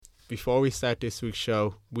Before we start this week's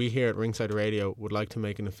show, we here at Ringside Radio would like to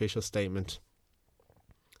make an official statement.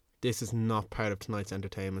 This is not part of tonight's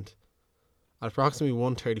entertainment. At approximately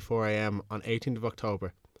 1:34am on 18th of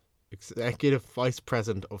October, Executive Vice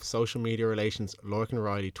President of Social Media Relations Lorcan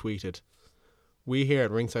Riley tweeted, "We here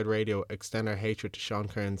at Ringside Radio extend our hatred to Sean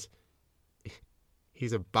Kearns.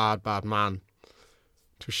 He's a bad, bad man.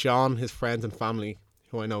 To Sean, his friends and family,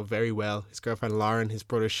 who I know very well, his girlfriend Lauren, his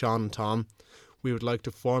brothers Sean and Tom, we would like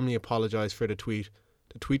to formally apologise for the tweet.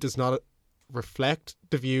 The tweet does not reflect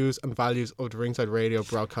the views and values of the Ringside Radio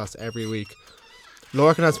broadcast every week.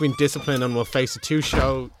 Lorcan has been disciplined and will face a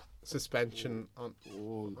 2-show suspension on."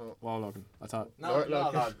 Whoa, Lorcan. I thought. No,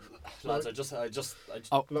 lads. I just.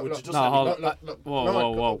 Oh, would you just no, let me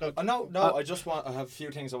hold go? on. Whoa. I just want. I have a few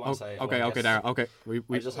things I want to say. Okay, Darren. Okay,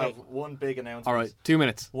 I just have one big announcement. All right, 2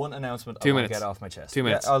 minutes. One announcement. 2 I want minutes. to get off my chest. 2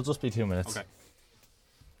 minutes. Yeah, I'll just be 2 minutes. Okay.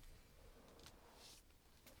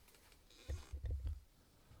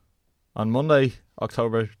 On Monday,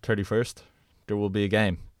 October 31st, there will be a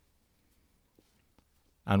game.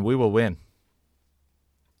 And we will win.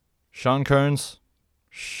 Sean Kearns,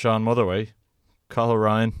 Sean Motherway, Cathal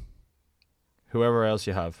Ryan, whoever else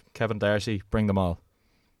you have, Kevin Darcy, bring them all.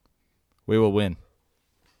 We will win.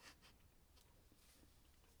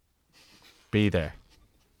 Be there.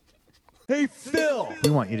 Hey, Phil! We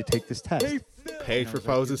want you to take this test. Paige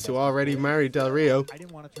proposes to already married Del Rio. I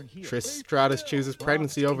didn't want to turn heel. Trish Stratus chooses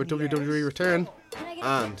pregnancy over WWE return.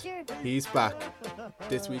 And he's back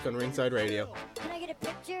this week on Ringside Radio. Can I get a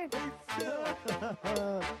picture?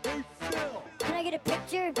 Can I get a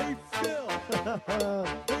picture? Hey, Phil!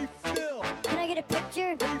 Hey, Phil! Can I get a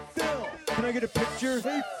picture? Hey, Phil! Can I get a picture?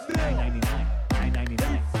 Hey, Phil! $9.99.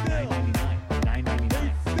 $9.99.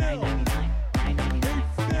 $9.99. $9.99.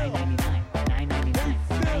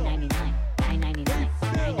 $9.99.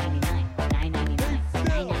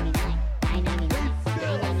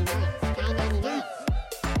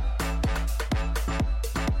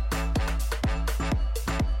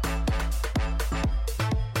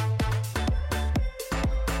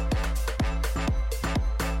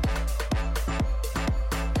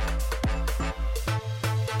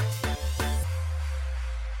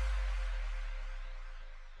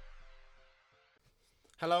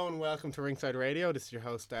 Hello and welcome to Ringside Radio. This is your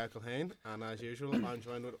host, Darryl Culhane, and as usual, I'm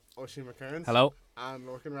joined with Oisin McKearns. Hello. And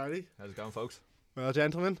Lorcan Riley. How's it going, folks? Well,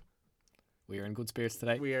 gentlemen, We are in good spirits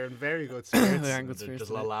today. we are in very good We spirits. are in good spirits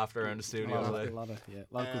Just a lot of laughter around the studio A today. lot of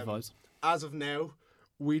good vibes. As of now,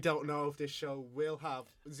 we don't know if this show will have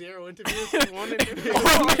 0 interviews, 1 interview.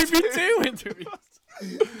 Or maybe 2 interviews.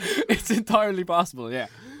 It's entirely possible, yeah.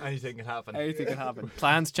 Anything can happen. Anything can happen.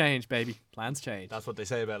 Plans change, baby. Plans change. That's what they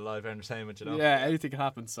say about live entertainment, you know? Yeah, anything can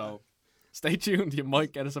happen, so stay tuned. You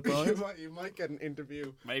might get a surprise. You might get an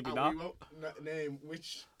interview. Maybe and not. We won't name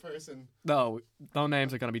which person. No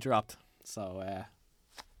names are going to be dropped. So,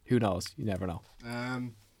 who knows? You never know.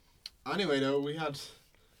 Anyway, though, we had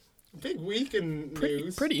a big week in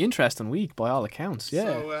news. Pretty interesting week by all accounts, yeah.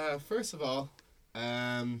 So, first of all,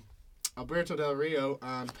 Alberto Del Rio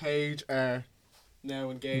and Paige are now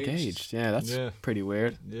engaged. Yeah, that's Yeah. pretty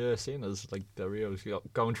weird. Yeah, seeing as like Del Rio's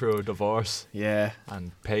going through a divorce Yeah.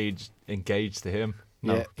 and Paige engaged to him.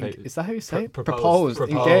 Yeah. Pa- Is that how you say it? proposed.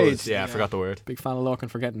 Engaged. Yeah, I forgot the word. Big fan of Lorcan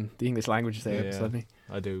for getting the English language there Yeah. beside me.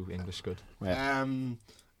 I do English good.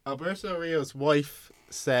 Alberto Del Rio's wife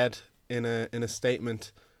said in a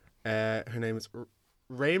statement, her name is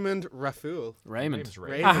Raymond Rafoul. Raymond.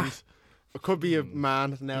 Raymond. It could be a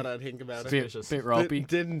man now that I think about it. Bit ropey.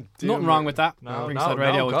 Didn't do Nothing him wrong right. with that. No, Ringside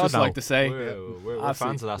Radio would God, just no. like to say. We're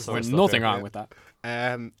fans of that sort There's of stuff. nothing there. wrong with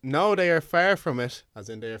that. No, they are far from it, as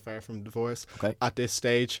in they are far from divorce Okay. at this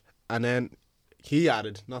stage. And then he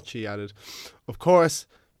added, not she added, of course,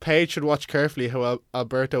 Paige should watch carefully how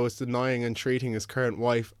Alberto is denying and treating his current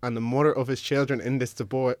wife and the mother of his children in this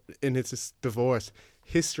divorce.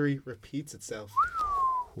 History repeats itself.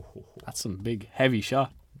 That's some big, heavy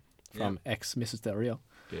shot from ex-Mrs. Del Rio.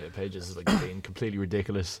 Yeah, Paige is like being completely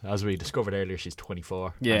ridiculous. As we discovered earlier, she's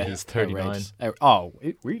 24. Yeah. And he's 39.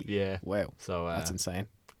 Outrageous. Really? Yeah. Wow. So That's insane.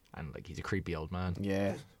 and like he's a creepy old man.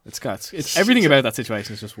 Yeah. It's everything about that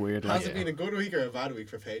situation is just weird. Has Like, it been a good week or a bad week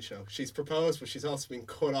for Paige, though? She's proposed, but she's also been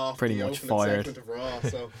cut off Pretty the much opening fired. segment of Raw.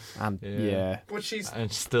 So, and Yeah. but she's And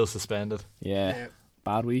she's still suspended. yeah.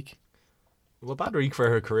 Bad week. Well, bad week for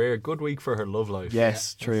her career, good week for her love life.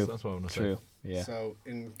 Yes, true. That's what I'm gonna True. say. Yeah. So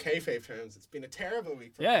in kayfabe terms, it's been a terrible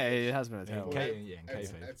week for Yeah, Paige. it has been a terrible K- week. yeah, in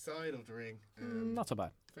kayfabe. Outside of the ring. Not so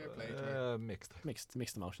bad. Fair play to her. Mixed.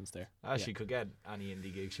 Mixed emotions there. She could get any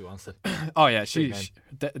indie gig she wants to. Oh yeah, Big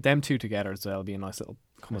name. them two together as well would be a nice little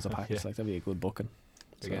come as a package. Yeah. Like that'd be a good booking.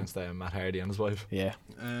 against Matt Hardy and his wife. Yeah.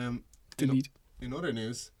 In, Delete. in other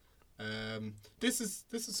news, this is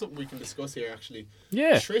something we can discuss here. Actually,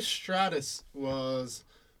 Yeah. Trish Stratus was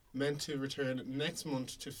meant to return next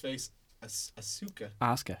month to face Asuka.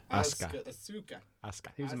 Asuka. Asuka.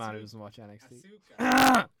 He was a man who doesn't watch NXT.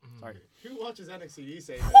 Asuka. Sorry. Who watches NXT these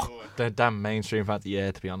days anymore? The damn mainstream fan.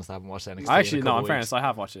 Yeah, to be honest, I haven't watched NXT. Actually, in a no, couple in of fairness, weeks. I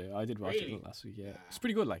have watched it. I did watch Really? it last week, yeah. It's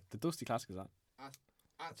pretty good, like, the Dusty Classic is on. As-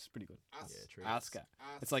 It's pretty good. as- Yeah, true. Asuka.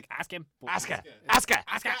 as- It's like, ask him. but- Asuka. Asuka.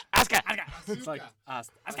 Asuka. Asuka. Asuka. It's like,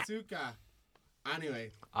 ask. Asuka.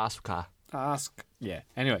 Anyway, Asuka. Ask. Yeah,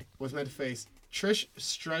 anyway. was meant to face Trish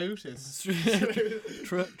Stratus.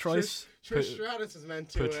 Trice. Trish Stratus is meant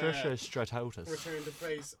to Patricia Stratoutis. return to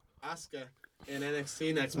face Asuka in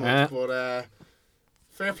NXT next Yeah. month, but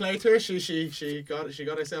fair play to her. She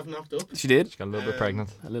got herself knocked up. She did. She got a little bit pregnant.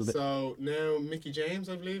 A little bit. So now Mickey James,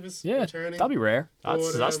 I believe, is Yeah, returning. that'd be rare.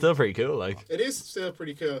 That's But, still pretty cool. Like, It is still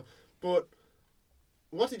pretty cool. But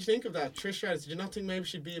what did you think of that, Trish Stratus? Did you not think maybe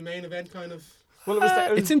she'd be a main event kind of? well, it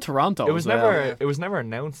was. It's in Toronto. It was as well. never. It was never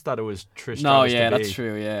announced that it was Trish. No, Stratus yeah, to that's be.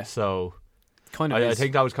 true, yeah. So Kind of I is.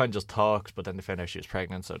 think that was kind of just talks, but then they found out she was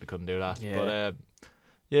pregnant, so they couldn't do that. Yeah. But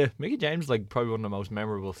yeah, Mickey James like probably one of the most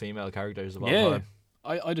memorable female characters of all Yeah. time.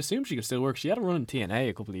 I'd assume she could still work. She had a run in TNA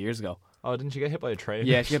a couple of years ago. Oh, didn't she get hit by a train?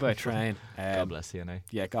 Yeah, she got by a train. God bless TNA.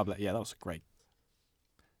 Yeah, God bless. Yeah, that was great.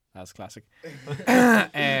 That's classic.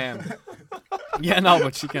 Yeah, no,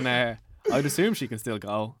 but she can. I'd assume she can still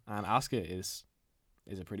go, and Asuka is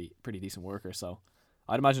a pretty decent worker. So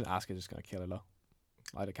I'd imagine Asuka's just gonna kill her though.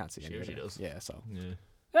 I can't see She any. usually other- does. Yeah, so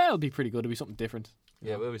Yeah, it'll be pretty good. It'll be something different.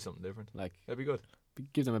 yeah, it'll be something different. Like It'll be good.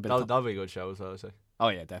 give them a bit. That'll be a good show, so I say. Oh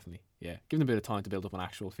yeah, definitely. Yeah, give them a bit of time to build up an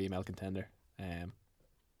actual female contender.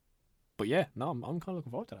 But yeah, no, I'm kind of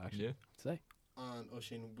looking forward to that actually. Yeah. Today. And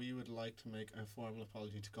Oshin, we would like to make a formal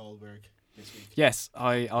apology to Goldberg this week. Yes,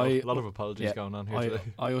 A lot of apologies yeah, going on here I, today.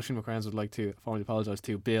 Ocean McCrans would like to formally apologise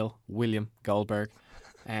to Bill William Goldberg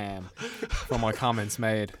for my comments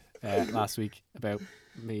made last week about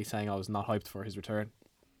me saying I was not hyped for his return.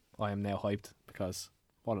 I am now hyped because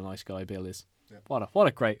what a nice guy Bill is. Yeah. What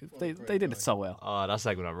a great What a they great did guy. it so well. Oh, that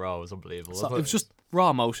segment on Raw was unbelievable. So, it wasn't was just raw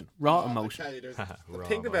emotion. Raw I emotion. tell you, there's- Raw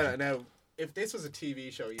think about emotion. it now. If this was a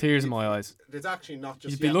TV show, Tears in my eyes. There's actually not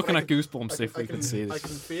just. You'd be yet, looking but at goosebumps if we could see I this.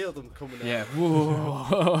 can feel them coming out. Yeah.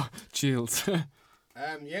 Whoa. Chills.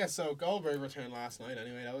 Yeah. So Goldberg returned last night.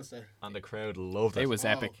 Anyway, that was the. And the crowd loved it. It was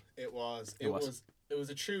epic. It was. It was. It was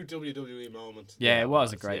a true WWE moment. Yeah, it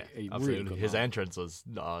was a great. Yeah, a really absolutely. good His moment. entrance was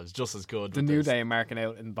just as good. The with New this. Day marking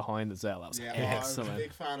out and behind as well. That was Yeah, I was a excellent.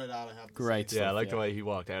 big fan of that. I have to Great say. Yeah, I stuff, like yeah. the way he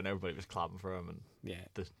walked out and everybody was clapping for him, and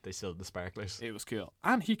Yeah, they still had the sparklers. it was cool.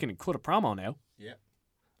 And he can cut a promo now Yeah.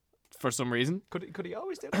 for some reason. Could he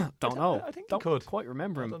always do that? Don't know. I think don't he could. quite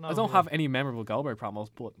remember him. don't I know, don't yeah. have any memorable Goldberg promos,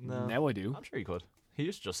 but No. now I do. I'm sure he could. He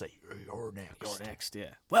used to just say, "You're next." You're next,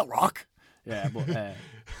 yeah. Well, Rock. Yeah, but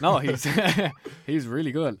no, he's he's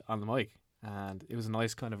really good on the mic, and it was a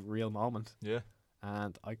nice kind of real moment. Yeah.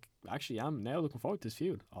 And I actually am now looking forward to this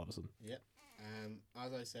feud all of a sudden. Yeah.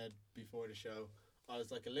 As I said before the show, I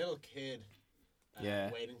was like a little kid,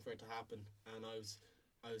 Yeah. waiting for it to happen, and I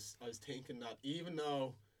was thinking that even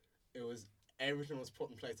though it was everything was put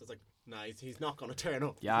in place, I was like, nah, he's not gonna turn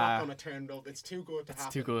up. Yeah. He's not gonna turn up. It's too good to It's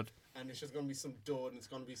happen. too good. And it's just gonna be some dud, and it's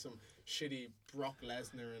gonna be some shitty Brock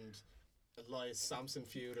Lesnar and Elias Sampson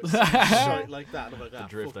feud or some shit like that. And I'm like, ah,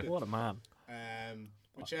 Drifter. fuck it. What a man.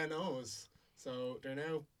 Which yeah, knows. So they're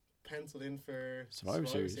now penciled in for Survivor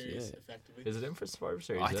Series, yeah. effectively. Is it in for Survivor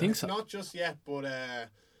Series? I yeah? think so. Not just yet, but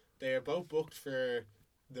they are both booked for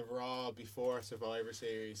the Raw before Survivor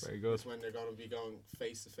Series. Very good. Is when they're going to be going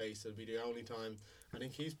face to face. It'll be the only time. I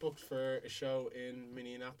think he's booked for a show in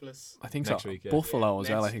Minneapolis. I think Next so. week, yeah. Buffalo Yeah, as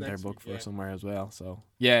well. I next- think they're next booked week, for yeah. somewhere as well. So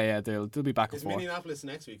yeah, they'll be back and Is forth. Minneapolis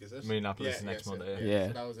next week? Is it? Minneapolis is next so- Monday, yeah.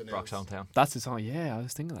 So that was Brock's announced. hometown. That's the song. Yeah, I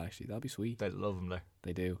was thinking that actually. That'd be sweet. They love him there.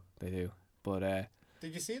 They do. But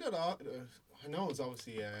Did you see that? I know it was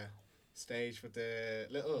obviously staged, but the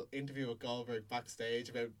little interview with Goldberg backstage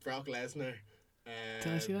about Brock Lesnar.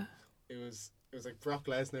 did I see that? It was like Brock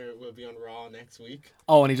Lesnar will be on Raw next week.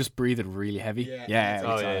 Oh, and he just breathed really heavy. Yeah. Yeah. and it's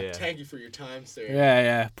Oh, like, yeah, yeah. Thank you for your time, sir.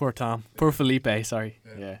 Yeah. Poor Tom. Poor Felipe. Sorry.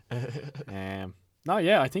 Yeah. Yeah. No,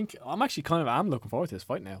 yeah. I think I'm actually kind of am looking forward to this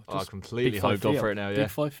fight now. Oh, Just completely big fight hyped up feel. for it now. Yeah, Big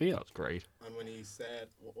fight feel. that's great. And when he said,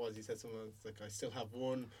 what was he said something like, I still have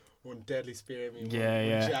one deadly spear in me.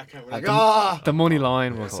 Yeah. One jackhammer. At Like, the- ah! The money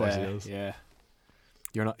line Yeah, was of course he is. yeah.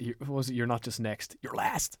 You're not. What was it? You're not just next. You're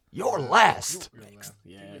last. You're last.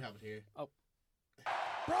 Yeah. We have it here.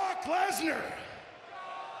 Brock Lesnar.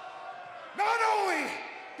 Not only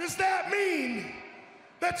does that mean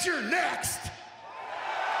that you're next,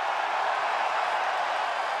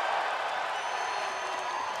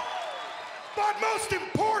 But most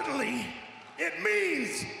importantly, it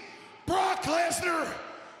means Brock Lesnar,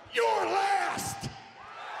 you're last.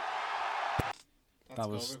 That's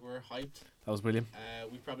was- over. We're hyped. That was William.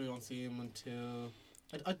 We probably won't see him until.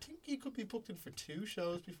 I think he could be booked in for 2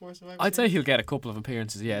 shows before Survivor I'd say Series. he'll get a couple of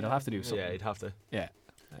appearances. Yeah, they'll have to do something. Yeah, he'd have to. Yeah.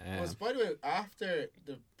 Was, by the way, after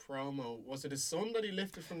the promo, was it his son that he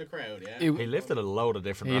lifted from the crowd? Yeah. It- He lifted a load of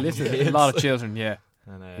different. he random lifted kids. a lot of children. Yeah.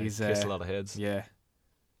 and He's, kissed uh, a lot of heads. Yeah.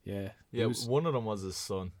 Yeah. Yeah, He was, one of them was his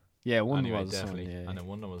son. yeah, one anyway, was his son, definitely. yeah. And then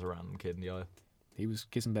one of them was a random kid in the aisle. He was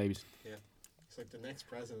kissing babies. He's like the next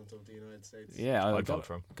president of the United States. Yeah, I I'd vote got,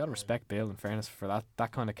 for him. got to respect Bill in fairness for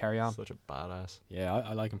that kind of carry on. Such a badass. Yeah,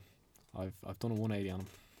 I like him. I've done a 180 on him.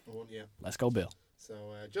 Yeah. Let's go, Bill. So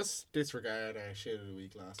just disregard our shit of the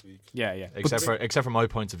week last week. Yeah, yeah. Except for my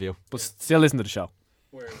points of view. But still listen to the show.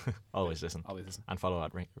 Where Always listen. Always listen. And follow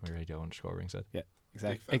at radio_ringside. Yeah, Big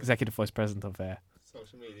fan. Executive Vice President of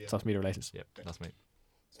social media. Social Media Relations. Yep, that's me.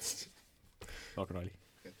 Falcon Riley.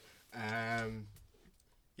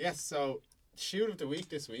 Yes, so shoot of the week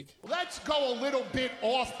this week. Let's go a little bit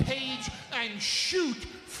off page and shoot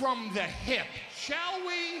from the hip, shall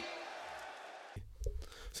we?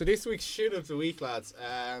 So this week's shoot of the week, lads.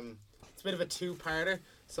 It's a bit of a 2-parter.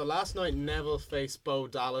 So last night Neville faced Bo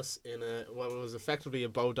Dallas in what was effectively a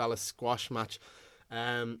Bo Dallas squash match.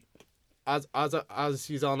 As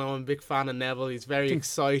you all know, I'm a big fan of Neville. He's very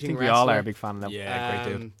exciting. I think we wrestler. all are a big fan of them. Yeah,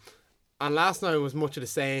 great dude. And last night was much of the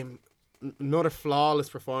same. Another flawless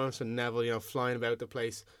performance from Neville, flying about the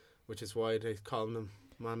place, which is why they call him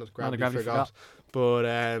Man that Gravity Forgot. But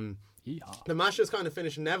Yeehaw. the match was kind of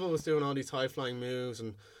finished. Neville was doing all these high flying moves,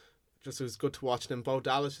 and just it was good to watch them. Bo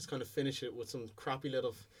Dallas just kind of finished it with some crappy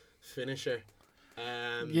little finisher.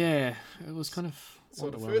 Yeah, it was kind of. So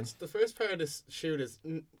underwhelming. the first part of this shoot is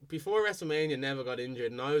before WrestleMania, Neville got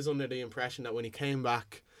injured, and I was under the impression that when he came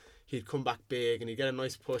back, he'd come back big and he'd get a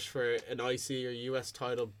nice push for an IC or US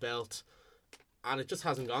title belt, and it just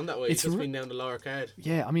hasn't gone that way. It's just been down the lower card.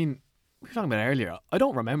 Yeah, I mean, we were talking about it earlier. I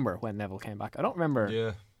don't remember when Neville came back. I don't remember.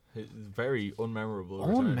 Yeah, it's very unmemorable.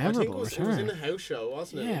 Unmemorable. return. I think it was return. in a house show,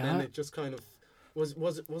 wasn't it? Yeah, And then it just kind of was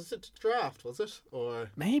it the draft? Was it or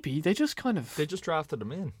Maybe they just kind of. They just drafted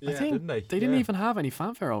him in. Yeah. I think didn't they? didn't Yeah. even have any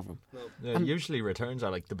fanfare over him. Yeah, And- usually returns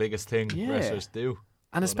are like the biggest thing Yeah. wrestlers do.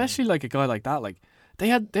 And especially like a guy like that, like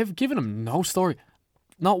they've given him no story,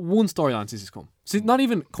 not one storyline since he's come. Since, not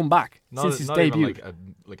even come back since he's not debuted.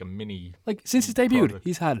 even like a mini. Like since he's debuted, Product.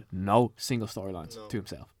 he's had no single storylines No. to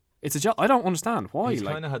himself. It's a job. I don't understand why. He's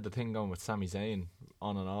Like kind of had the thing going with Sami Zayn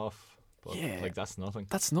on and off. But Yeah. like that's nothing.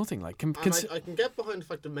 that's nothing. Like and I can get behind the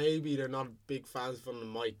fact that maybe they're not big fans of him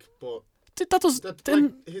on the mic, but that does that then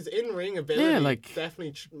like, his in-ring ability like-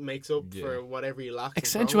 definitely makes up Yeah. for whatever he lacks. in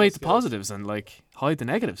accentuate promo the skills. positives and like hide the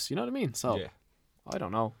negatives. You know what I mean? So Yeah, I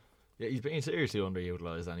don't know. yeah, he's being seriously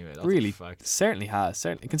underutilized anyway. That's Really, a fact. certainly has.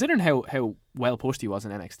 Certainly, considering how well pushed he was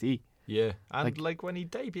in NXT. Yeah, and like- like when he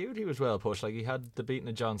debuted, he was well pushed. Like he had the beating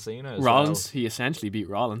of John Cena. As Rollins, well. he essentially beat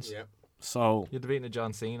Rollins. Yeah, So He had the beating of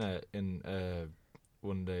John Cena in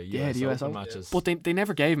one of the US, Yeah, the US Open Open. matches. But they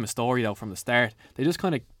never gave him a story though from the start. They just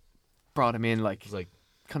kind of brought him in like it was like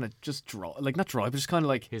kind of just dry, like not dry, but just kind of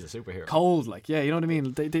like he's a superhero. cold. Like yeah, you know what I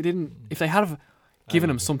mean. They didn't. If they had have given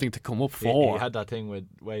him something to come up He for. had that thing with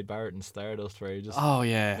Wade Barrett and Stardust where he just Oh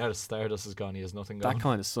yeah, now that Stardust is gone, he has nothing going. that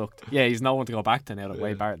kind of sucked. Yeah, he's no one to go back to now that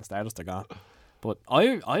Wade Barrett and Stardust are gone. But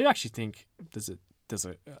I actually think there's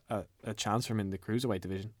a chance for him in the cruiserweight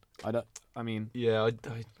division. I mean Yeah,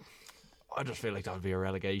 I just feel like that would be a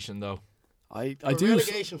relegation though. I A do.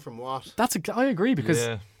 relegation from what? I agree because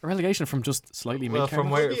Yeah. a relegation from just slightly Well, mid-card. from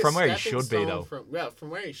where Maybe a he stepping should be stone though. from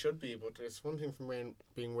where he should be, but there's one thing from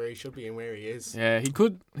being where he should be and where he is. Yeah, he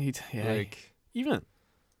could. Like Even.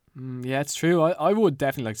 Yeah, it's true. I would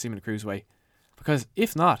definitely like to see him in a cruiserweight because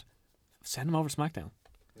if not, send him over to SmackDown.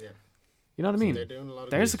 Yeah. You know what I mean? They're doing a lot of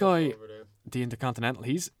There's good a guy- stuff over there. The Intercontinental.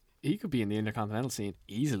 He could be in the Intercontinental scene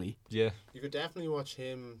easily, yeah, You could definitely watch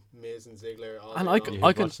him, Miz, and Ziggler. All and day I long. could Yeah, I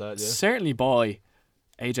you'd could watch that, yeah. certainly buy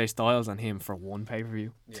AJ Styles and him for one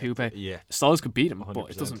pay-per-view, two pay. yeah. Styles could beat him, but 100%.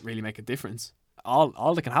 it doesn't really make a difference.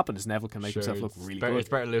 All that can happen is Neville can make Sure, himself look it's really better, good. It's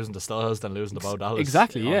better losing to Styles than losing to Bo Dallas.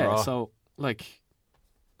 Exactly, on yeah. Raw. So, like,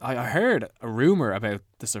 I heard a rumor about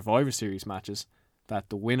the Survivor Series matches that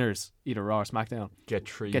the winners, either Raw or SmackDown, get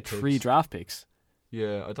three get picks. 3 draft picks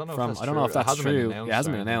Yeah, I don't know. from. if that's I don't true. know if It that's hasn't been true. announced It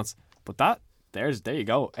hasn't or been anything. announced, but there you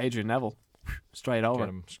go. Adrian Neville, straight over.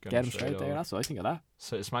 Get him straight there. over. That's what I think of that.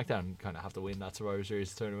 So SmackDown kind of have to win that Survivor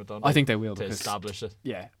Series tournament, don't I think they will to because establish it.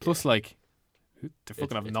 yeah. Plus, like, they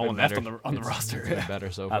fucking have It's no been one left better. on the It's roster. been better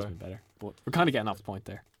so Has far. been better, but we're kind of getting off the point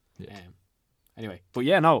there. Yeah. Anyway, but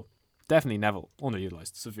yeah, no, definitely Neville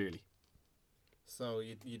underutilized severely. So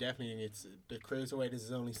you definitely think it's the cruiserweight is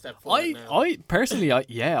his only step forward now. I personally,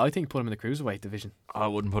 I think put him in the cruiserweight division. I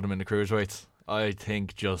wouldn't put him in the cruiserweights. I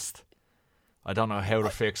think I don't know how to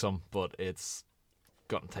fix him, but it's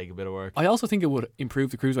going to take a bit of work. I also think it would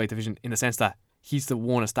improve the cruiserweight division in the sense that he's the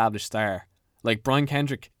one established star. Like Brian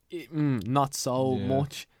Kendrick, not so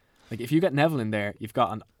much. Like if you get Neville in there, you've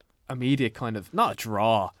got an immediate kind of not a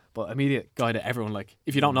draw, but immediate guy that everyone like.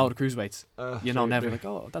 If you don't know the cruiserweights, you know Neville. Like,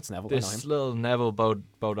 oh, that's Neville. I know This him. little Neville Bo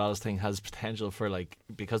Dallas thing has potential for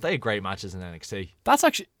because they had great matches in NXT. That's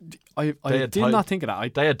actually I had did not think of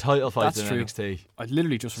that. They had title fights That's in true. NXT. I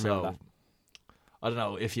literally just remember So I don't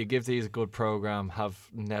know if you give these a good program, have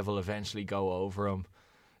Neville eventually go over him.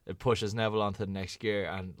 It pushes Neville onto the next gear,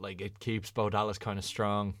 and it keeps Bo Dallas kind of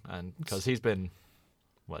strong, and because he's been,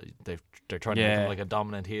 they're trying to make him like a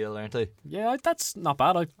dominant heel, aren't they? that. Yeah, that's not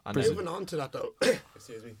bad. And Moving on to that though,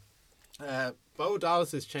 excuse me. Bo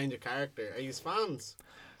Dallas's change of character. Are you fans?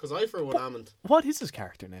 Because I for one amn't. What is his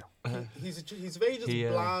character now? He's very just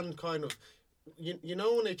bland kind of. You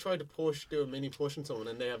know when they try to do a mini push on someone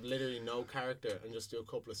and they have literally no character and just do a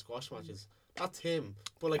couple of squash matches. That's him.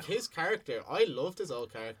 But his character, I loved his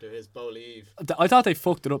old character, his Bo Leave. I thought they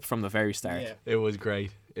fucked it up from the very start. Yeah. It was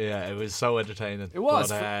great. Yeah, it was so entertaining. It was.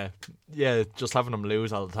 But, just having him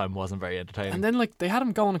lose all the time wasn't very entertaining. And then they had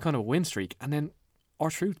him go on a kind of win streak, and then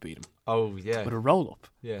R-Truth beat him oh yeah, with a roll up.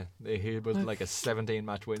 yeah. He was like a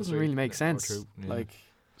 17-match win. Doesn't streak. really make sense. R-Truth, yeah.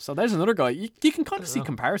 So there's another guy. You can kind of see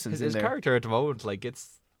comparisons his in there. character at the moment,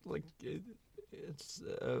 it's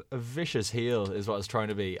a vicious heel is what it's trying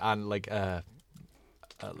to be, and a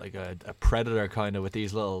predator kind of with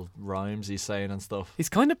these little rhymes he's saying and stuff. He's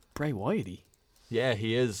kind of Bray Wyatt-y, Yeah,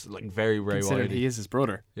 he is very Bray considering Wyatt. he is his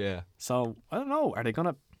brother. Yeah, So I don't know. Are they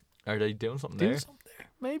gonna are they doing something do there? something there?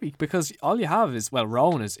 Maybe because all you have is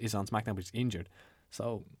Rowan is on SmackDown, but he's injured.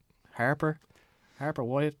 So Harper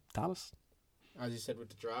Wyatt, Dallas. As you said, with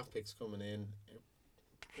the draft picks coming in,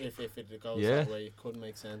 if it goes Yeah. that way, it could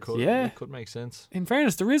make sense. It could make sense. In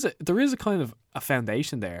fairness, there is a kind of a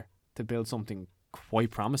foundation there to build something quite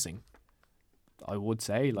promising. I would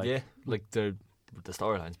say, the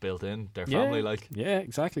storyline's built in. Their Yeah. family, yeah,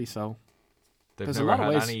 exactly. So they've there's a never lot of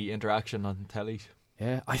had ways- any interaction on telly.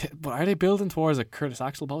 yeah, but are they building towards a Curtis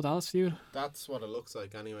Axel Bo Dallas feud? That's what it looks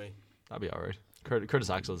like anyway. That'd be alright. Curtis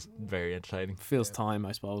Axel's very entertaining. Feels time,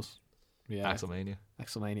 I suppose. Yeah, Axelmania.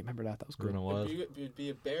 Axelmania. Remember that? That was good. Running wild. It'd be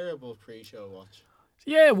a bearable pre-show watch.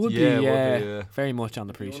 Yeah, it would Yeah, it be. would Yeah, be, yeah. very much on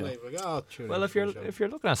the You pre-show. won't like, oh, tune in Well, if pre-show. you're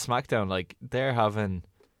looking at SmackDown, they're having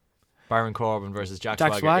Baron Corbin versus Jack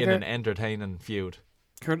Jack Swagger in Swagger. an entertaining feud,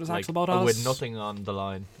 Curtis Axel Bo Dallas with nothing on the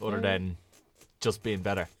line other than just being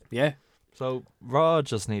better. Yeah, So Raw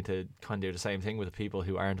just need to kind of do the same thing with the people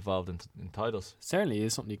who aren't involved in titles. certainly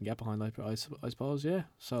is something you can get behind. I suppose. Yeah.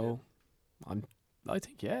 So, I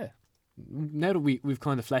think yeah. Now that we've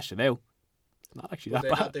kind of fleshed it out, it's not actually But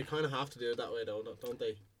that bad. they kind of have to do it that way, though, don't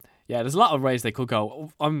they? Yeah, there's a lot of ways they could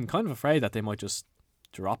go. I'm kind of afraid that they might just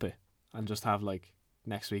drop it and just have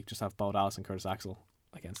next week just have Bo Dallas and Curtis Axel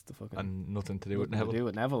against the fucking And nothing to do with nothing Neville. to do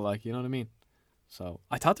with Neville, you know what I mean? So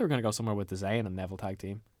I thought they were gonna go somewhere with the Zayn and Neville tag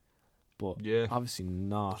team, but Yeah. obviously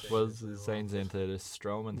not. Well, Zayn's into the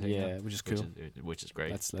Strowman thing. Yeah, now, which is cool. Which is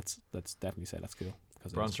great. Let's definitely say that's cool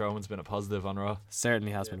because Braun Strowman's been a positive on Raw.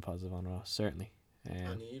 certainly has been positive on Raw. Certainly.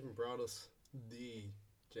 And he even brought us the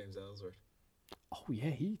James Ellsworth. Oh yeah,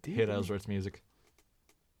 he did. Hit Ellsworth's music.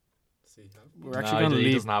 See, We're No, actually he going to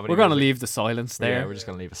leave. doesn't have any We're going to music. leave the silence Yeah, there. we're just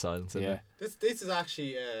gonna leave a silence in Yeah. there. this is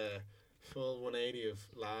actually full 180 of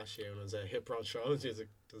last year when it was a hit Braun Strowman's music.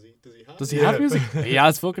 Does he have? Does he have music? He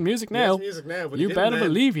has fucking music He has now. music now, but You he didn't better then.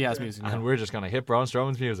 believe he has Yeah. music And now. we're just gonna hit Braun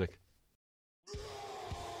Strowman's music.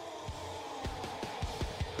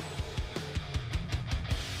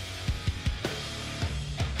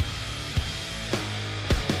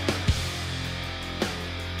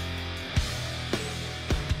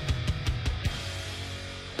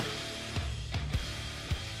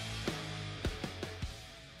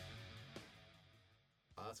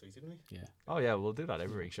 Last week, didn't we? Yeah. Oh yeah, we'll do that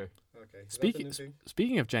every week, sure. Okay. Is that the new Speaking thing?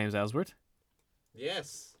 speaking of James Ellsworth,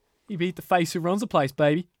 Yes. he beat the face who runs the place,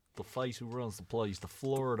 baby. The face who runs the place, the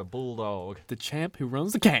Florida Bulldog. The champ who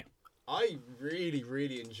runs the camp. I really,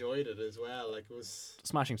 really enjoyed it as well. Like, it was...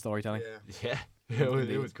 Smashing storytelling. Yeah. Yeah,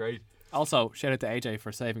 it was great. Also, shout out to AJ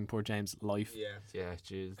for saving poor James' life. Yeah. Yeah,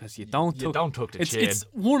 jeez. Because you don't You don't tuck the chin. It's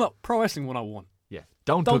pro wrestling 101. Yeah,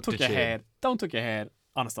 don't Don't tuck tuck the your chin. head. Don't tuck your head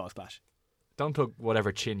on a Styles Clash. Don't tuck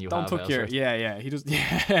whatever chin you Don't have. tuck your Ellsworth. yeah. He just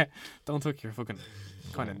yeah. Don't tuck your fucking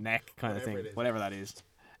kind of neck kind of Whatever thing. it is. Whatever that is.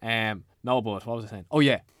 No, but what was I saying? Oh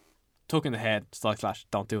yeah, tucking the head, Styles Clash.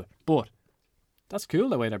 Don't do it. But that's cool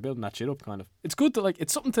the way they're building that shit up. Kind of, it's good to like.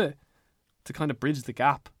 It's something to kind of bridge the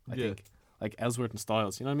gap. I think like Ellsworth and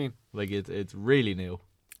Styles. You know what I mean? Like it's really new.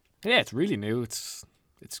 Yeah, it's really new. It's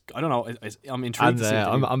I don't know. I'm intrigued And to see.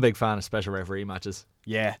 I'm a big fan of special referee matches.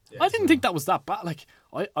 Yeah, I didn't think that was that bad. Like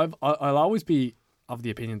I'll always be of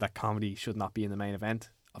the opinion that comedy should not be in the main event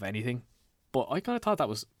of anything, but I kind of thought that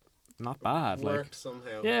was not bad. Worked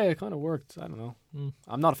somehow. Yeah, it kind of worked. I don't know.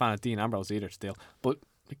 I'm not a fan of Dean Ambrose either, still, but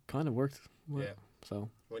it kind of worked. Yeah. So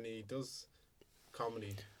When he does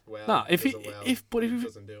comedy well, nah, if does he it well. if he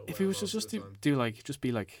doesn't do it if well he was most just of the to time. do like just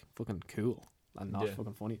be like fucking cool and not Yeah.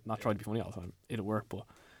 fucking funny, not try to be funny all the time, it'll work. But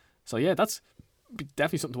so yeah, that's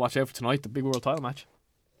definitely something to watch out for tonight. The big world title match.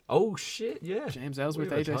 Oh shit! Yeah. James We Ellsworth,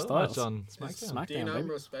 have a AJ title match Styles on Is SmackDown. Dean baby.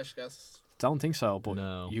 Ambrose special guest. Don't think so, but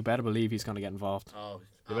No. you better believe he's going to get involved. Oh,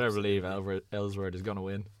 You better believe absolutely. Ellsworth is gonna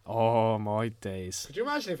win. Oh my days! Could you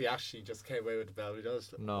imagine if he actually just came away with the belt? He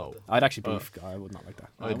does. No. I'd actually be. I would not like that.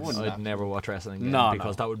 I'd never watch wrestling again No,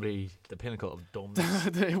 because no. that would be the pinnacle of dumbness.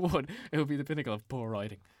 it would. It would be the pinnacle of poor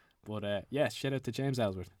writing. But yeah, shout out to James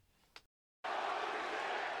Ellsworth.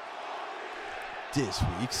 This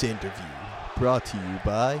week's interview brought to you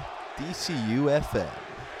by DCU FM.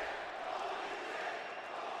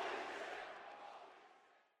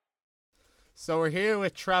 So we're here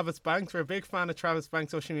with Travis Banks. We're a big fan of Travis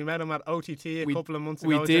Banks. Ocean, we met him at OTT a couple of months ago.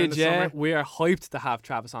 We during did, the yeah. summer. We are hyped to have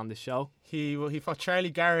Travis on this show. He fought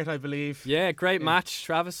Charlie Garrett, I believe. Yeah, great match,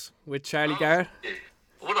 Travis, with Charlie Garrett.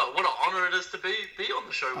 What an honour it is to be on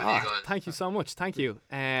the show with you guys. Thank you so much. Thank you.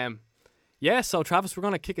 Yeah, so Travis, we're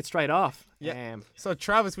gonna kick it straight off. Yeah. So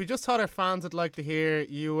Travis, we just thought our fans would like to hear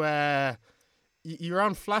you. You're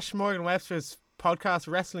on Flash Morgan Webster's podcast,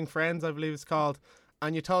 Wrestling Friends, I believe it's called,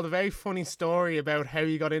 and you told a very funny story about how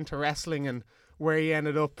you got into wrestling and where you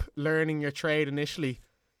ended up learning your trade initially.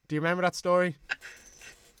 Do you remember that story?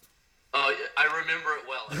 Oh, I remember it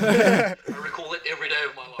well. I recall it every day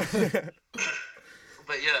of my life.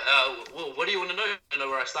 But yeah, well, what do you want to know? You know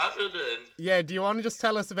where I started? And Yeah, do you want to just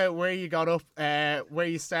tell us about where you got up, where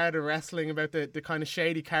you started wrestling, about the kind of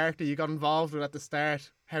shady character you got involved with at the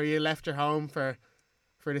start, how you left your home for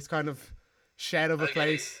this kind of shed of a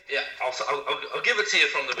place? Yeah, I'll give it to you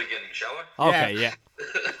from the beginning, shall I? Okay, yeah.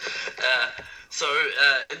 So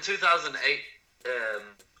in 2008,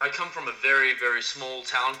 I come from a very, very small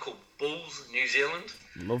town called Bulls, New Zealand.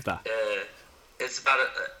 Love that. It's about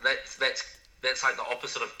that's like the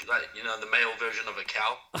opposite of, like, you know, the male version of a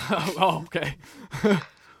cow. Oh, okay.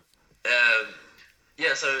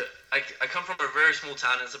 Yeah, so I come from a very small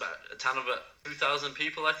town. It's about a town of about 2,000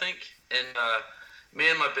 people, I think. And me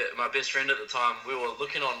and my best friend at the time, we were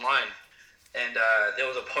looking online, and there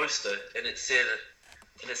was a poster, and it said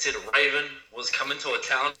Raven was coming to a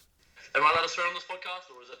town. Am I allowed to swear on this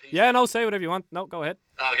podcast, or is it PG? Yeah, no, say whatever you want. No, go ahead.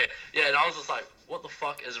 Okay. Yeah, and I was just like, what the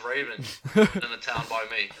fuck is Raven in a town by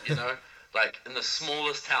me, you know? Like, in the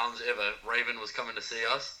smallest towns ever, Raven was coming to see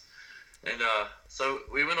us. And so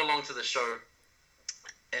we went along to the show,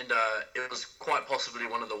 and it was quite possibly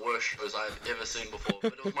one of the worst shows I've ever seen before.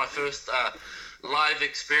 But it was my first live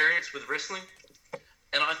experience with wrestling.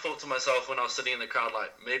 And I thought to myself when I was sitting in the crowd,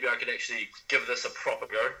 like, maybe I could actually give this a proper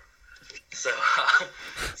go. So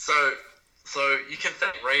you can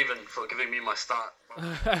thank Raven for giving me my start in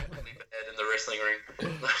the wrestling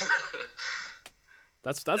ring.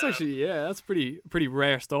 That's actually, yeah, that's pretty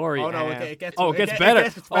rare story. Oh, no, it gets better. it gets better,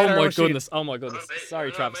 Oh my Oshie. goodness. Oh my goodness. Sorry,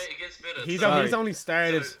 No, Travis. mate, it gets better. He's only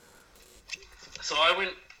started. So I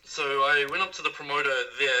went up to the promoter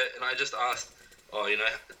there, and I just asked, oh, you know,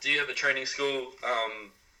 do you have a training school?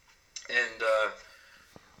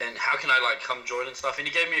 And how can I, like, come join and stuff? And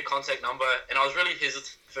he gave me a contact number, and I was really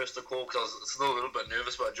hesitant first to call because I was still a little bit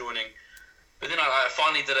nervous about joining. But then I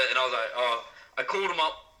finally did it, and I was like, I called him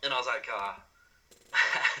up, and I was like,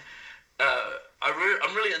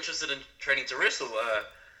 I'm really interested in training to wrestle.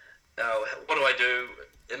 What do I do?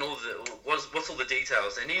 And what's all the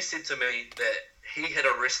details? And he said to me that he had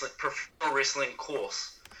a professional wrestling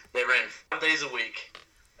course that ran 5 days a week,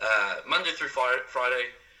 Monday through Friday,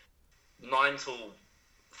 9 till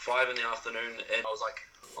 5 in the afternoon. And I was like,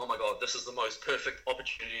 oh my god, this is the most perfect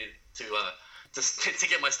opportunity to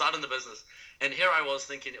get my start in the business. And here I was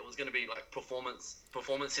thinking it was going to be like performance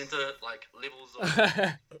center, like levels of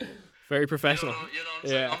Very professional. You know what I'm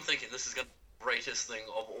saying? I'm thinking this is going to be the greatest thing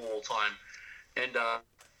of all time. And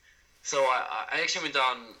so I actually went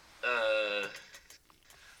down.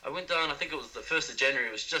 I went down. I think it was the 1st of January.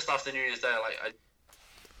 It was just after New Year's Day. Like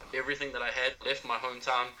everything that I had, left my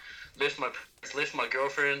hometown, left my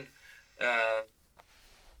girlfriend. You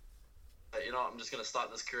know, I'm just going to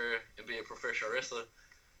start this career and be a professional wrestler.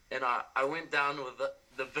 And I went down with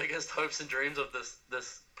the biggest hopes and dreams of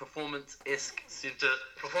this performance center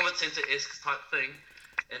type thing,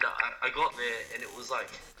 and I got there, and it was like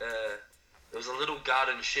it was a little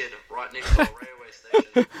garden shed right next to a railway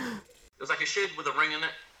station. It was like a shed with a ring in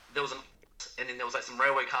it. There was and then there was like some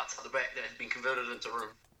railway carts at the back that had been converted into a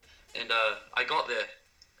room. And I got there,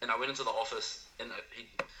 and I went into the office, and he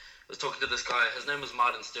was talking to this guy. His name was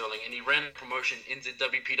Martin Sterling, and he ran a promotion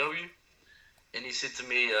NZWPW. And he said to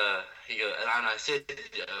me, and I said,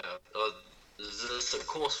 is this a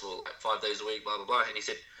course for like 5 days a week, blah, blah, blah. And he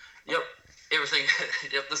said, yep, everything,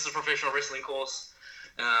 yep, this is a professional wrestling course.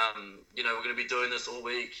 We're going to be doing this all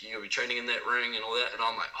week. You'll be training in that ring and all that. And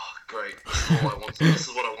I'm like, oh, great. This is all I wanted. This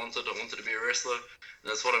is what I wanted. I wanted to be a wrestler. And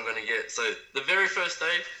that's what I'm going to get. So the very first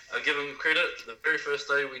day, I give him credit. The very first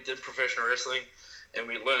day we did professional wrestling, and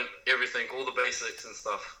we learned everything, all the basics and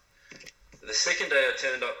stuff. The second day I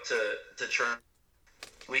turned up to train.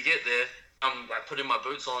 We get there. I'm like putting my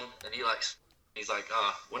boots on, and he's like,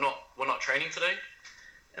 we're not training today.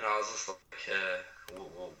 And I was just like,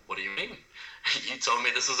 well, what do you mean? You told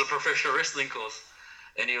me this was a professional wrestling course.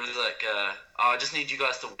 And he was like, I just need you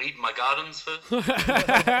guys to weed my gardens first. And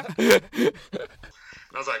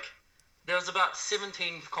I was like, there was about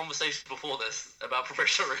 17 conversations before this about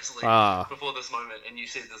professional wrestling before this moment, and you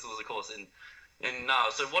said this was a course. And no,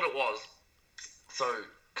 so what it was, so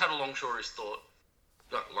cut a long story short,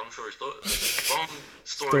 what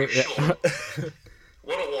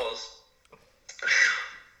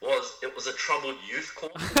it was a troubled youth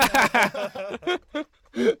course.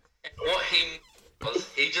 What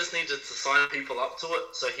he just needed to sign people up to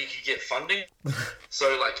it so he could get funding.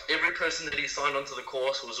 So like every person that he signed onto the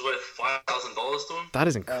course was worth $5,000 to him. That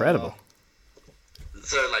is incredible.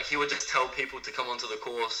 So like he would just tell people to come onto the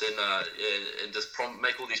course and just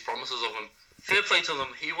make all these promises of him. Fair play to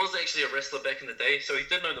him. He was actually a wrestler back in the day, so he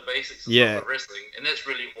did know the basics of wrestling, and that's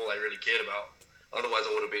really all I really cared about. Otherwise,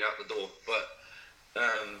 I would have been out the door. But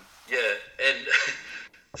and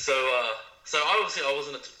so obviously I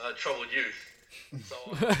wasn't a troubled youth. So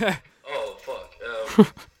oh fuck.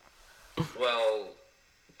 Well,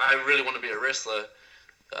 I really want to be a wrestler,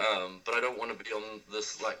 but I don't want to be on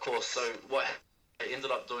this like course. So what I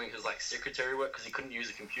ended up doing is like secretary work because he couldn't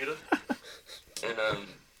use a computer, and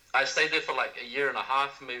I stayed there for like a year and a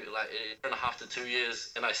half, maybe like a year and a half to 2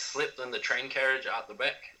 years, and I slept in the train carriage out the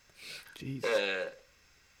back. Jeez.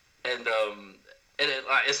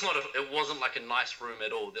 It wasn't like a nice room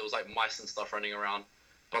at all. There was like mice and stuff running around.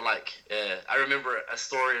 But like, I remember a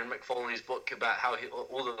story in Mick Foley's book about how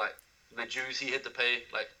all the like the dues he had to pay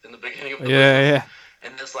like in the beginning of the business.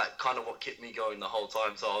 And that's like kind of what kept me going the whole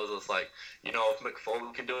time. So I was just like, if Mick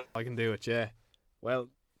Foley can do it, I can do it. Yeah. Well,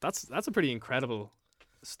 that's a pretty incredible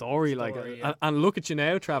story. And look at you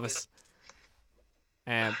now, Travis.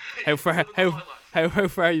 How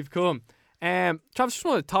far you've come. Travis, just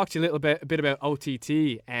want to talk to you a bit about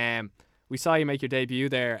OTT. We saw you make your debut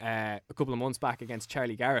there a couple of months back against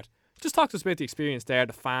Charlie Garrett. Just talk to us about the experience there,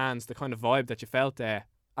 the fans, the kind of vibe that you felt there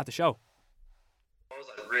at the show. I was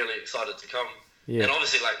like really excited to come. Yeah. And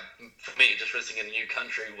obviously, like for me, just wrestling in a new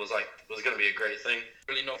country was going to be a great thing.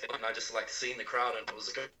 Really not fun. I just like seeing the crowd, and it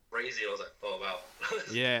was crazy. I was like, oh wow,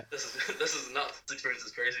 yeah, this is nuts. This experience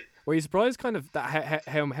is crazy. Were you surprised, kind of, that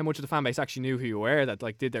how much of the fan base actually knew who you were, that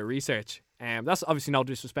like did their research? That's obviously no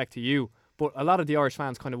disrespect to you, but a lot of the Irish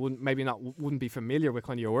fans kind of wouldn't be familiar with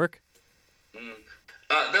kind of your work.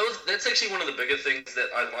 That's actually one of the bigger things that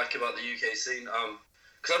I like about the UK scene.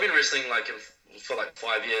 Because I've been wrestling for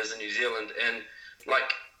 5 years in New Zealand, and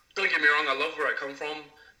like, don't get me wrong, I love where I come from,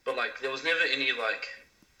 but like there was never any like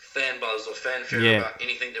fan buzz or fanfare about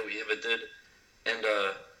anything that we ever did, and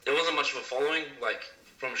there wasn't much of a following like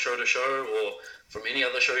from show to show or from any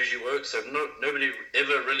other shows you work. So nobody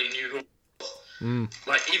ever really knew who I was.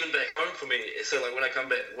 Like even back home for me. So like when I come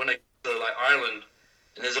back, when I go to like Ireland,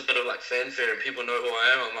 and there's a bit of like fanfare and people know who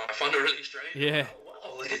I am, I find it really strange. Yeah.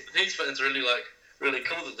 Like, wow, these fans really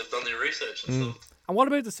cool that they've done their research and stuff. And what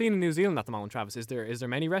about the scene in New Zealand at the moment, Travis? Is there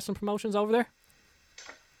many wrestling promotions over there?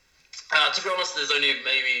 To be honest, there's only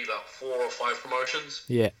maybe about 4 or 5 promotions.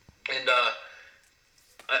 Yeah. And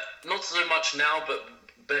not so much now, but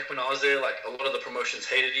back when I was there, like a lot of the promotions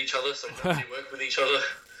hated each other, so nobody worked with each other.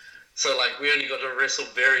 So like we only got to wrestle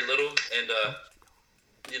very little, and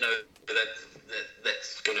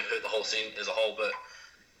that's going to hurt the whole scene as a whole. But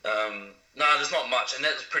no, there's not much, and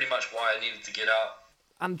that's pretty much why I needed to get out.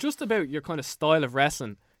 And just about your kind of style of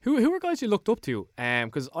wrestling, who were guys you looked up to?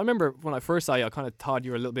 Because I remember when I first saw you, I kind of thought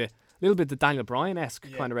you were a little bit the Daniel Bryan-esque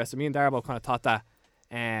kind of wrestler. Me and Darbo kind of thought that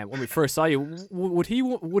when we first saw you. Would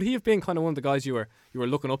he have been kind of one of the guys you were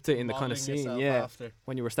looking up to in the kind of scene? Yeah, after.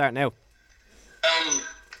 When you were starting out.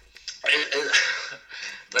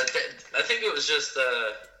 was just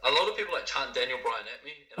a lot of people like chant Daniel Bryan at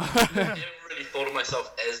me, and I never really thought of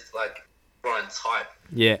myself as like Bryan type.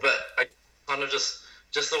 Yeah. But I kind of just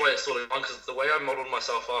the way it's sort of gone, because the way I modelled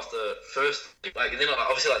myself after first, like, and then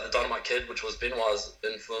obviously like the Dynamite Kid, which was Benoit's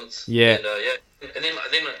influence. Yeah. And then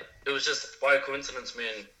it was just by coincidence,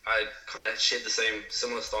 man, I kind of shared the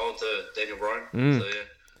similar style to Daniel Bryan. So yeah.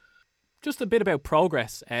 Just a bit about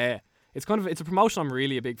Progress. It's a promotion I'm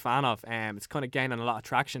really a big fan of. It's kind of gaining a lot of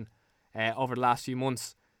traction over the last few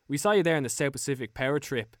months. We saw you there in the South Pacific Power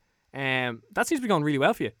Trip. That seems to be going really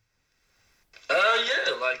well for you.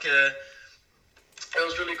 Yeah, like it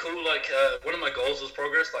was really cool. Like one of my goals was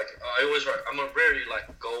Progress. Like I'm a very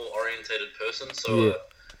like goal orientated person, so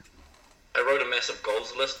I wrote a massive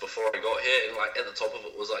goals list before I got here, and like at the top of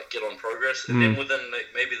it was like get on Progress. And then within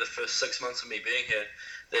maybe the first 6 months of me being here,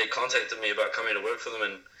 they contacted me about coming to work for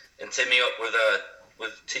them and set me up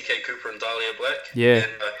with TK Cooper and Dahlia Black. Yeah.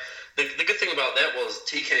 And the good thing about that was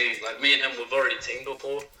TK, like me and him, we've already teamed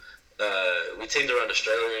before. We teamed around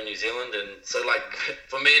Australia and New Zealand, and so like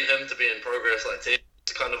for me and him to be in Progress, like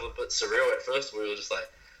it's kind of a bit surreal at first. We were just like,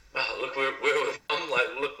 wow, look where we've come, like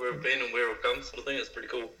look where we've been and where we've come. So I think it's pretty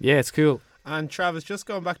cool. Yeah, it's cool. And Travis, just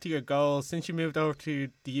going back to your goals, since you moved over to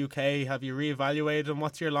the UK, have you reevaluated them?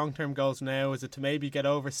 What's your long-term goals now? Is it to maybe get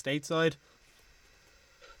over stateside?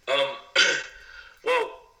 Well,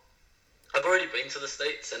 I've already been to the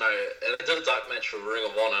States, and I did a dark match for Ring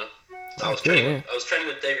of Honor. I was training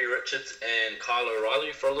with Davey Richards and Kyle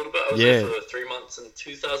O'Reilly for a little bit. I was there for 3 months in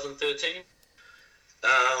 2013.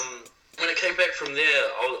 When I came back from there,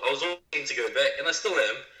 I was all keen to go back, and I still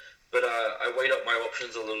am. But I weighed up my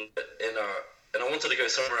options a little bit, and I wanted to go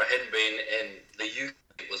somewhere I hadn't been, and the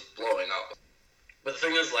UK was blowing up. But the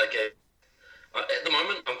thing is, like, at the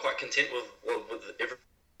moment, I'm quite content with everything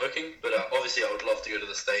working. But obviously, I would love to go to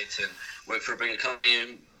the States and work for a bigger company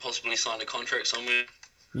and possibly sign a contract somewhere.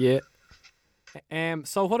 Yeah.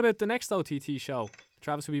 So what about the next OTT show?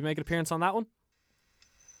 Travis, will you make an appearance on that one?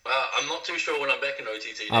 I'm not too sure when I'm back in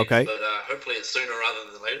OTT next, okay. But hopefully it's sooner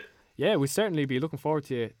rather than later. Yeah, we'll certainly be looking forward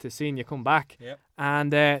to seeing you come back. Yep.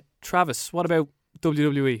 And Travis, what about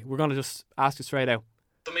WWE? We're going to just ask you straight out.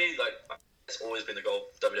 For me, like, it's always been the goal,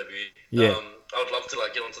 WWE. Yeah. I would love to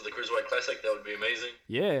like get onto the Cruiserweight Classic. That would be amazing.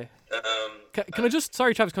 Yeah. Can I just,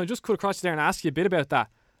 sorry Travis, can I just cut across you there and ask you a bit about that?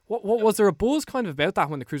 What was there a buzz kind of about that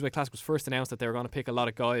when the Cruiserweight Classic was first announced that they were going to pick a lot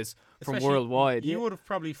of guys from worldwide? You would have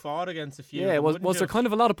probably fought against a few. Yeah, was there kind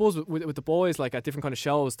of a lot of buzz with the boys, like at different kind of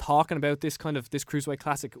shows, talking about this Cruiserweight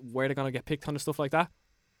Classic, where they're going to get picked, kind of stuff like that?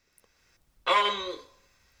 I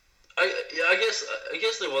guess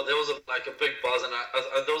there was a big buzz, and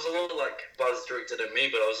there was a lot of like buzz directed at me,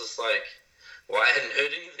 but I was just like, well, I hadn't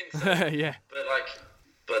heard anything. So, yeah.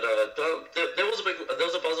 But there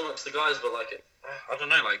was a buzz amongst the guys, but like I don't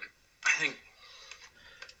know, like I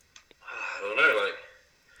don't know, like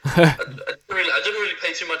I didn't really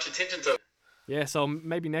pay too much attention to it. Yeah, so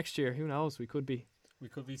maybe next year, who knows? We could be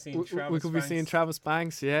seeing Travis. We could be seeing Travis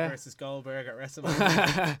Banks, yeah, versus Goldberg at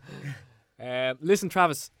WrestleMania. Listen,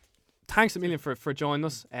 Travis, thanks a million for joining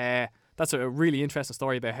us. That's a really interesting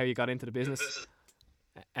story about how you got into the business.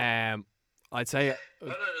 I'd say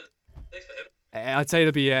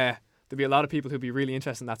there'll be a lot of people who'll be really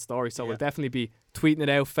interested in that story. So we'll definitely be tweeting it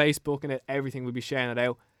out, Facebooking it, everything. We'll be sharing it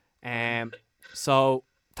out. So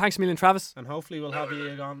thanks a million, Travis. And hopefully we'll have you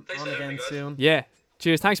on again soon. Yeah.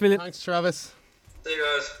 Cheers. Thanks a million. Thanks, Travis. See you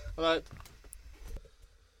guys. Bye.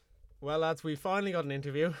 Well, lads, we finally got an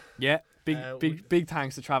interview. Yeah. Big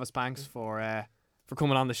thanks to Travis Banks for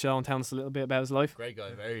coming on the show and telling us a little bit about his life. Great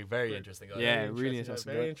guy, very, very interesting guy. Yeah, really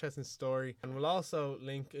interesting. Very interesting story. And we'll also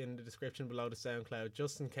link in the description below the SoundCloud,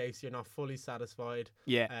 just in case you're not fully satisfied.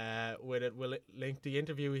 Yeah. With it, we'll link the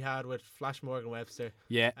interview we had with Flash Morgan Webster.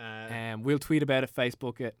 Yeah. We'll tweet about it,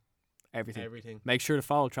 Facebook it, everything. Make sure to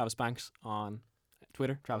follow Travis Banks on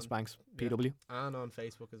Twitter, Travis Banks PW, and on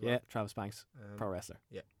Facebook as well. Yeah, Travis Banks Pro Wrestler.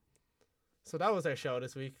 Yeah. So that was our show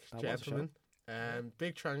this week, gentlemen.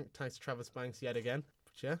 Big thanks to Travis Banks yet again.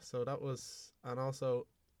 But yeah, so that was, and also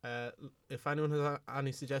if anyone has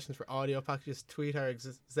any suggestions for audio packages, tweet our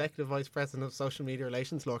Executive Vice President of Social Media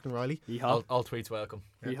Relations, Lorcan Riley. All tweets welcome.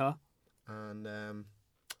 Yeah. And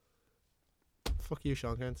fuck you,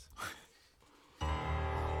 Sean Kearns.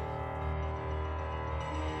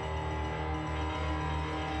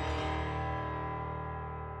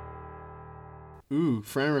 Ooh,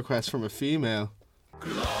 friend request from a female.